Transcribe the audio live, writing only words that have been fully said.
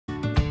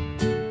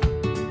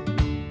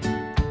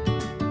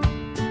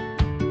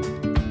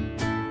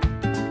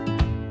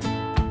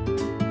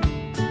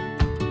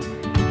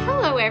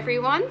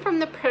everyone from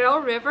the Pearl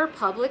River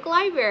Public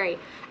Library.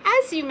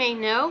 As you may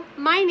know,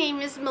 my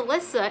name is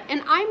Melissa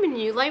and I'm a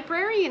new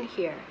librarian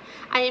here.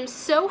 I am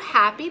so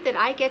happy that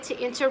I get to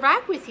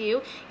interact with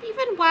you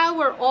even while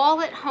we're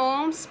all at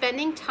home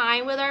spending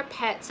time with our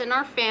pets and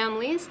our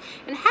families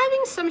and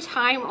having some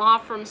time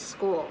off from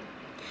school.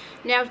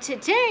 Now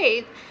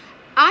today,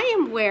 I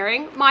am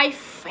wearing my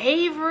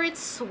favorite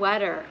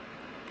sweater.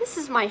 This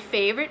is my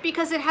favorite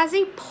because it has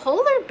a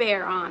polar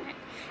bear on it.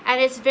 And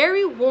it's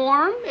very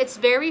warm, it's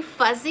very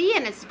fuzzy,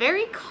 and it's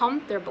very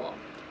comfortable.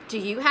 Do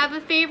you have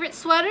a favorite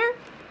sweater?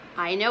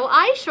 I know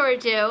I sure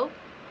do.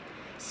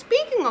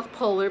 Speaking of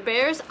polar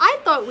bears, I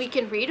thought we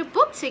can read a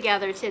book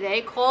together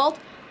today called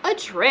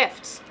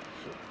Adrift.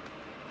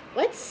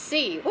 Let's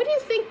see, what do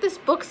you think this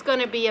book's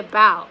gonna be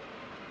about?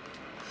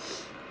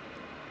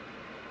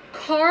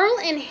 Carl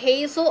and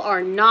Hazel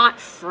are not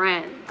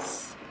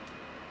friends.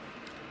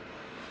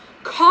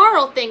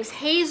 Carl thinks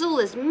Hazel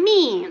is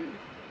mean.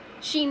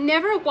 She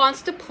never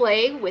wants to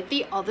play with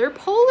the other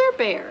polar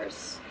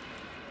bears.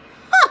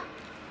 Huh!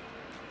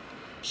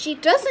 She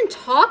doesn't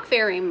talk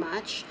very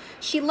much.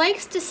 She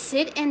likes to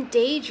sit and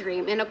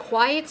daydream in a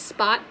quiet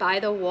spot by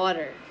the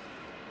water.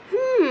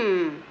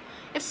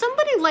 If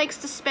somebody likes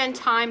to spend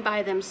time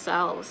by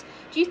themselves,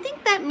 do you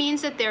think that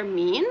means that they're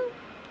mean?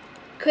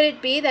 Could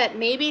it be that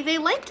maybe they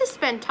like to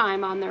spend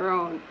time on their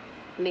own?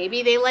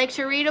 Maybe they like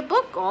to read a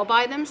book all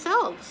by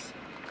themselves.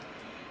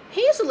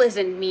 Hazel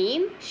isn't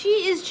mean,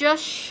 she is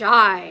just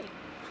shy.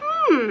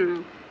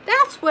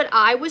 That's what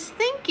I was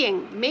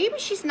thinking. Maybe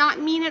she's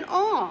not mean at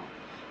all.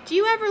 Do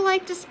you ever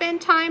like to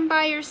spend time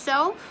by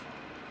yourself?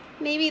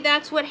 Maybe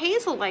that's what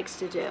Hazel likes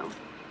to do.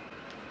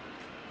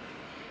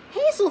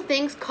 Hazel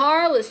thinks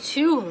Carl is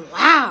too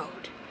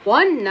loud.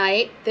 One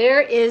night,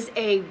 there is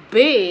a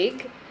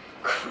big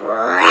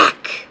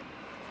crack.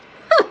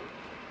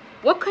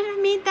 What could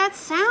have made that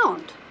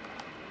sound?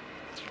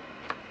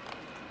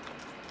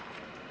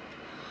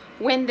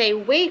 When they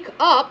wake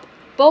up,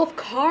 both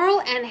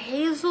Carl and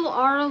Hazel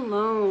are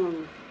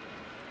alone.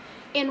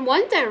 In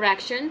one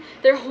direction,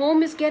 their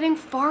home is getting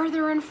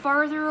farther and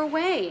farther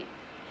away.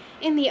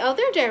 In the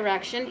other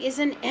direction is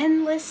an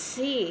endless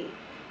sea.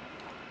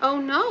 Oh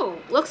no,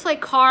 looks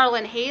like Carl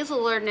and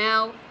Hazel are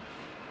now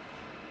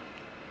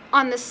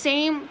on the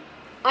same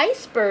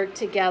iceberg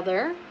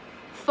together,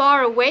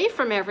 far away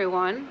from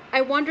everyone.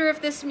 I wonder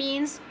if this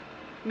means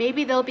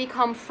maybe they'll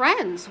become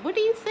friends. What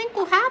do you think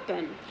will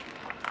happen?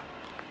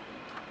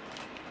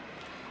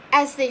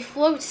 As they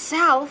float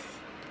south,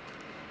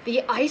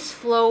 the ice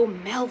floe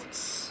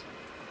melts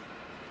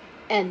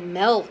and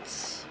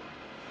melts.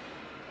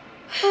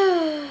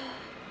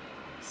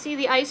 See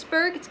the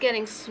iceberg? It's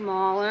getting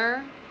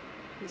smaller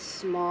and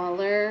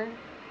smaller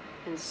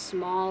and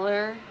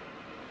smaller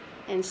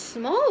and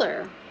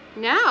smaller.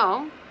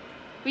 Now,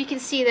 we can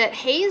see that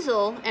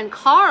Hazel and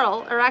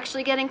Carl are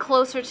actually getting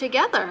closer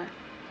together.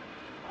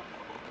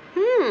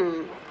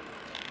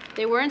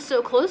 They weren't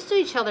so close to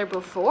each other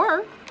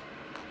before.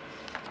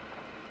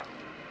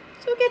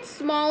 So it gets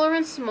smaller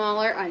and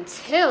smaller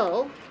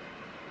until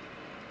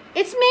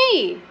it's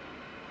me,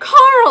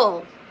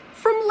 Carl,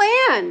 from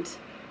land.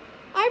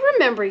 I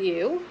remember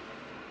you.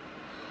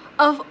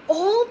 Of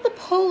all the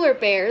polar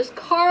bears,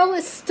 Carl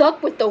is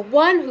stuck with the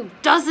one who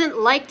doesn't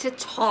like to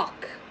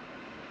talk.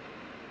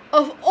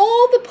 Of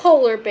all the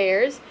polar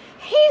bears,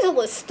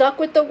 Hazel is stuck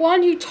with the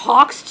one who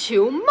talks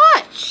too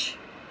much.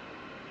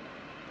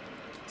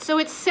 So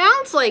it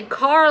sounds like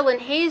Carl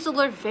and Hazel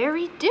are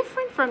very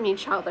different from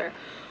each other.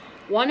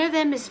 One of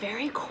them is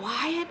very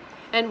quiet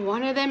and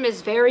one of them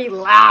is very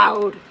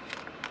loud.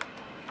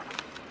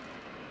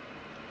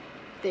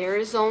 There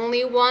is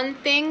only one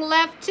thing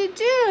left to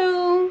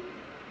do.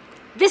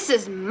 This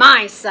is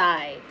my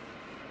side.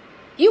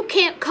 You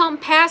can't come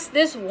past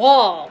this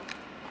wall.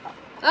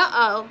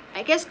 Uh-oh,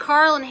 I guess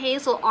Carl and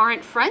Hazel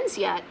aren't friends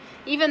yet.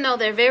 Even though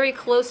they're very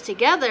close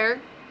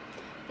together,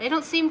 they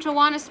don't seem to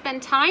want to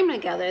spend time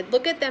together.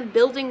 Look at them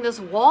building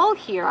this wall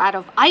here out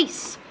of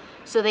ice,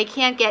 so they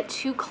can't get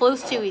too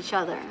close to each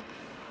other.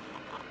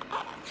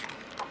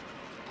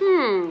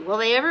 Will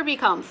they ever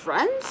become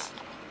friends?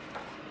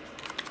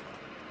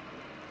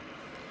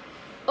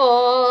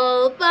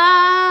 All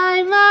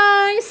by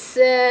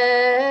myself.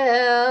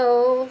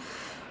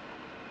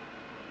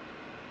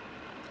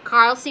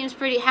 Carl seems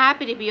pretty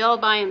happy to be all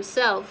by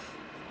himself.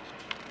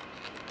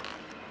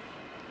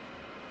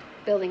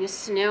 Building a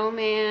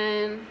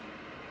snowman,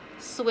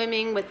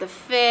 swimming with the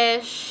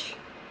fish.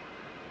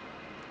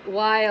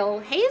 While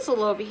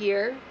Hazel over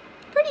here,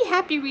 pretty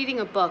happy reading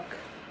a book.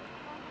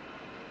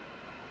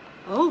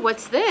 Oh,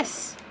 what's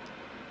this?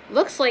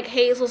 Looks like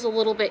Hazel's a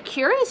little bit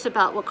curious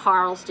about what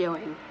Carl's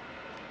doing.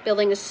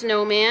 Building a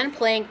snowman,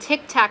 playing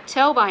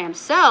tic-tac-toe by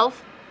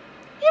himself.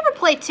 You ever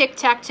play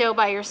tic-tac-toe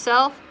by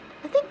yourself?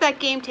 I think that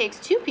game takes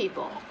two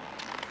people.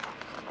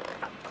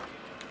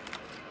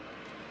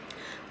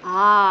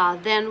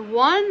 Then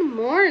one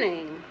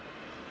morning.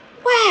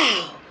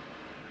 Wow,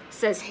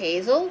 says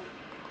Hazel.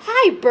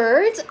 Hi,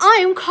 birds.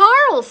 I'm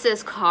Carl,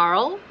 says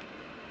Carl.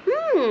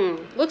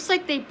 Looks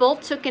like they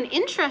both took an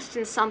interest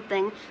in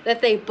something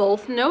that they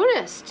both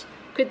noticed.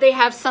 Could they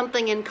have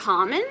something in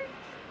common?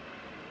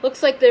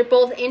 Looks like they're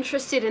both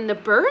interested in the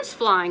birds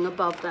flying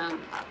above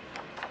them.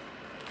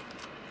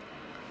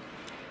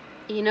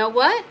 You know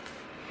what?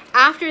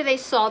 After they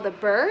saw the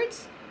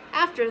birds,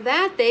 after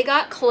that they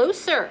got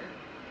closer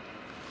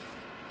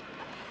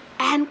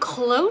and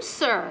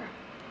closer,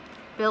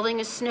 building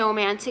a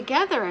snowman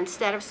together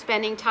instead of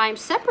spending time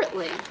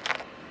separately.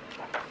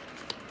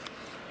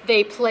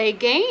 They play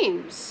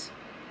games.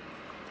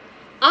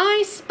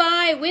 I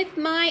spy with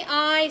my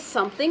eye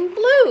something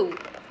blue.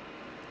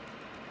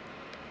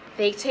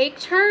 They take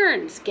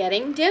turns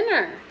getting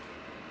dinner.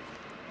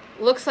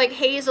 Looks like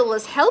Hazel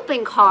is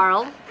helping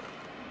Carl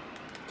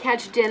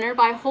catch dinner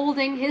by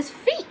holding his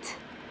feet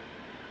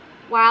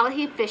while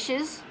he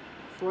fishes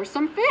for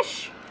some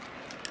fish.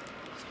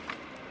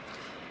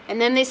 And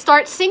then they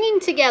start singing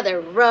together.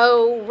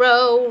 Row,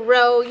 row,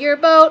 row your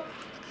boat.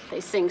 They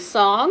sing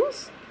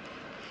songs.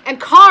 And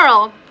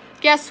Carl,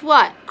 guess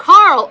what?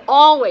 Carl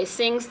always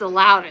sings the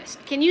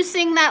loudest. Can you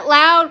sing that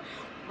loud?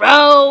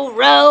 Row,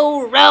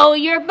 row, row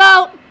your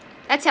boat.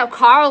 That's how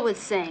Carl would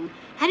sing.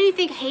 How do you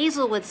think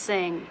Hazel would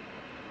sing?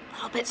 A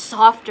little bit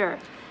softer.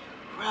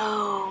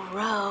 Row,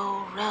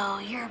 row, row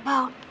your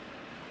boat.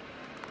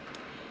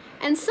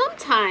 And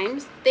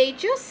sometimes they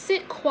just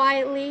sit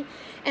quietly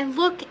and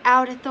look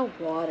out at the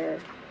water.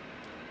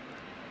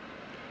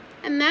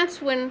 And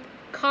that's when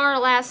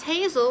Carl asks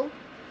Hazel,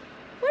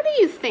 what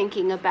are you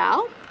thinking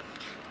about?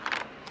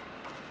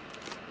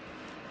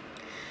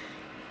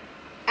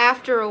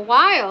 After a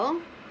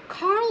while,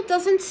 Carl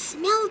doesn't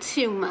smell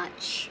too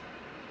much.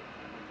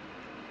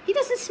 He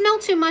doesn't smell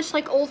too much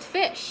like old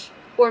fish.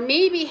 Or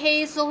maybe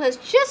Hazel has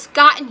just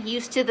gotten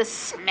used to the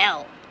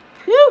smell.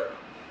 Whew.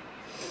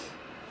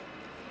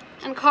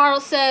 And Carl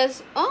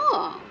says,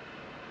 oh,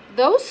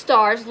 those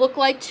stars look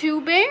like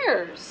two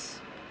bears.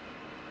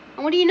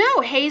 And what do you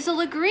know? Hazel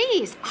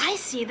agrees. I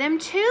see them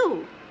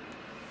too.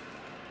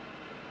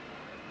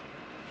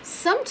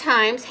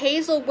 Sometimes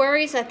Hazel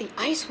worries that the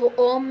ice will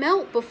all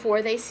melt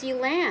before they see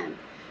land.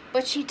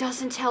 But she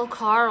doesn't tell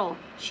Carl.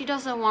 She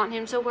doesn't want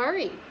him to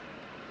worry.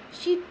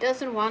 She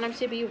doesn't want him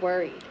to be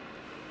worried.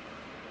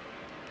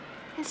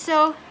 And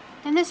so,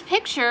 in this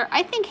picture,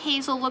 I think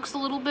Hazel looks a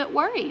little bit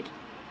worried.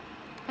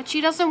 But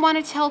she doesn't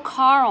want to tell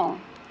Carl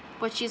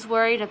what she's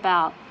worried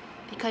about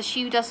because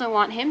she doesn't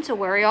want him to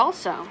worry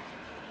also.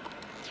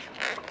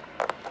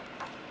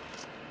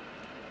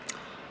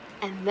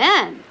 And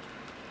then,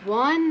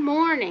 one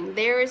morning,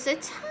 there is a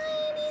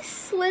tiny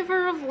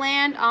sliver of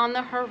land on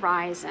the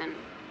horizon.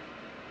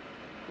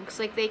 Looks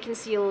like they can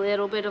see a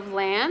little bit of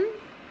land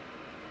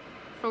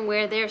from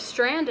where they're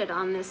stranded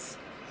on this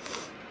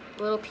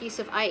little piece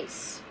of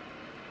ice.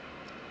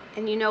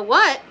 And you know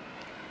what?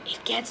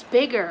 It gets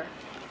bigger.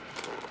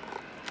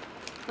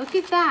 Look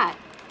at that.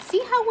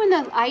 See how when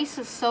the ice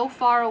is so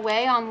far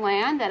away on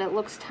land that it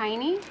looks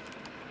tiny?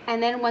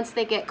 And then once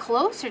they get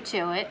closer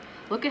to it,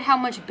 look at how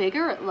much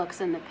bigger it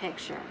looks in the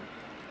picture.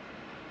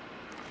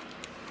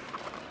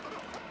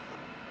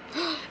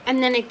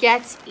 And then it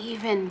gets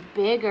even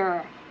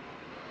bigger.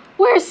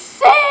 We're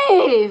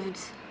saved!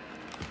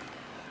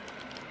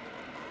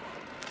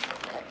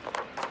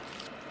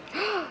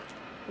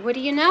 What do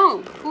you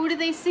know? Who do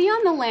they see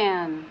on the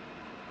land?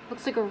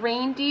 Looks like a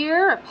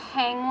reindeer, a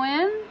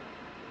penguin,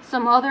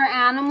 some other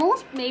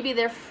animals, maybe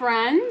they're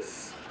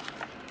friends,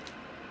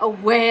 a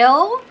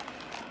whale.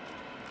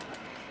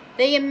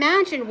 They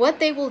imagine what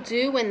they will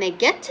do when they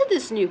get to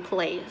this new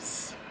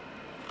place.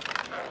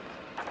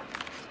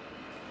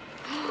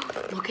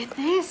 Look at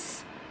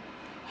this.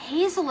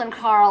 Hazel and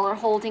Carl are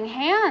holding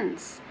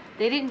hands.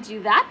 They didn't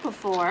do that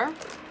before.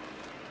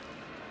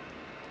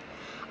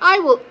 I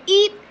will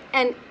eat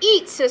and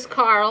eat, says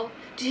Carl.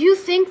 Do you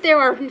think there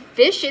are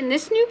fish in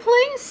this new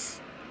place?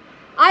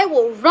 I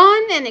will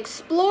run and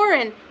explore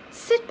and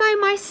sit by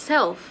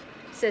myself,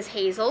 says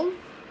Hazel.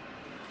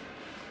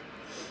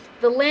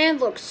 The land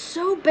looks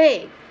so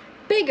big,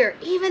 bigger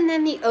even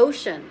than the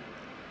ocean.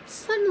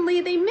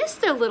 Suddenly they miss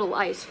their little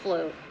ice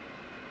float.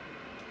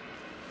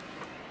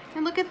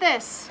 And look at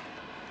this.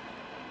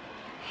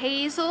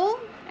 Hazel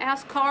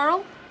asked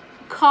Carl.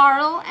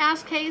 Carl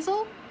asked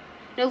Hazel.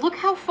 Now look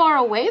how far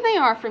away they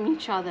are from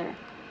each other.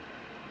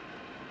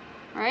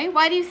 Right?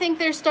 Why do you think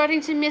they're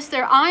starting to miss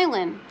their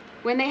island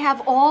when they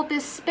have all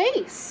this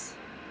space?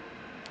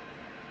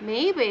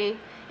 Maybe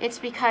it's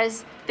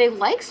because they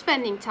like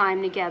spending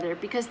time together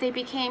because they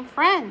became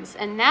friends.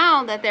 And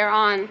now that they're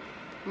on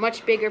a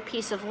much bigger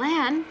piece of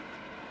land,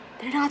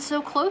 they're not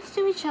so close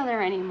to each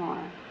other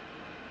anymore.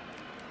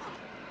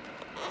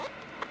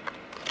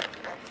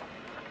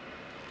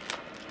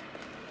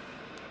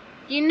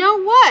 You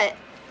know what?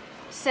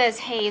 Says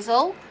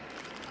Hazel.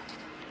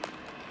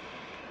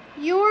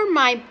 You're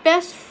my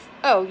best...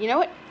 Oh, you know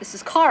what? This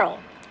is Carl.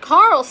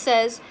 Carl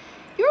says,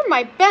 you're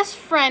my best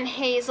friend,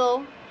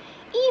 Hazel,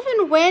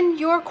 even when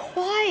you're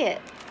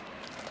quiet.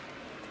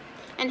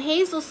 And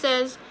Hazel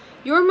says,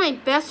 you're my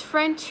best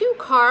friend too,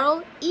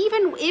 Carl,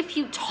 even if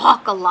you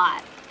talk a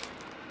lot.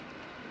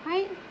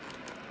 Right?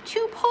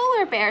 Two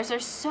polar bears are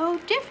so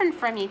different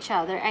from each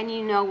other, and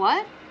you know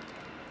what?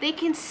 They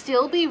can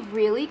still be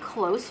really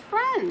close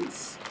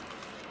friends.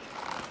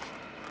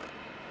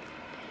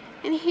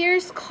 And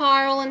here's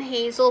Carl and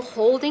Hazel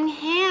holding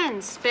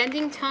hands,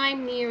 spending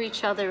time near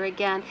each other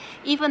again,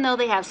 even though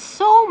they have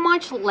so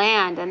much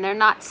land and they're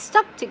not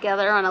stuck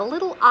together on a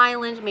little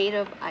island made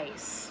of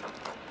ice.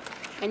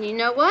 And you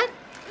know what?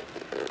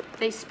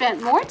 They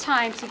spent more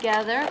time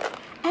together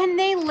and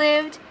they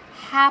lived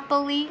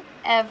happily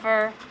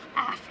ever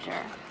after.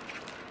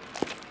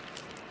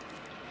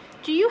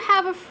 Do you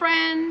have a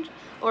friend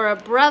or a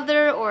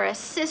brother or a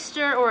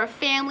sister or a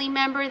family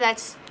member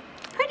that's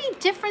pretty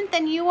different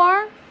than you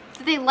are?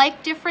 Do they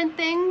like different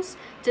things?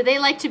 Do they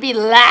like to be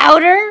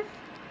louder?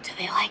 Do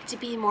they like to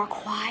be more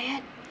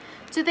quiet?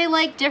 Do they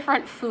like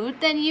different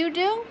food than you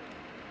do?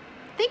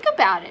 Think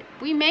about it.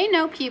 We may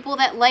know people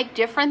that like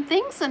different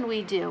things than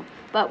we do,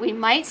 but we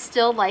might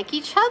still like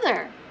each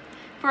other.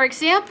 For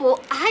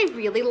example, I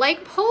really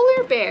like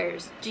polar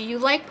bears. Do you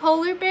like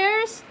polar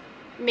bears?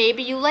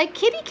 Maybe you like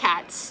kitty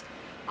cats.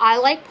 I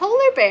like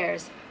polar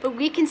bears, but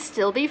we can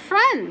still be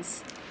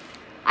friends.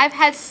 I've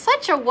had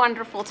such a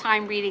wonderful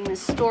time reading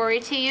this story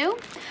to you.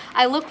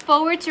 I look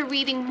forward to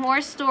reading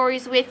more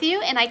stories with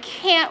you, and I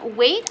can't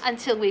wait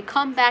until we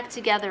come back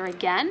together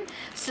again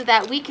so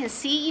that we can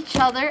see each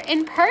other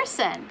in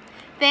person.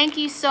 Thank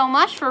you so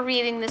much for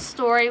reading this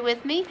story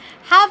with me.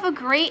 Have a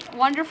great,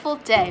 wonderful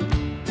day.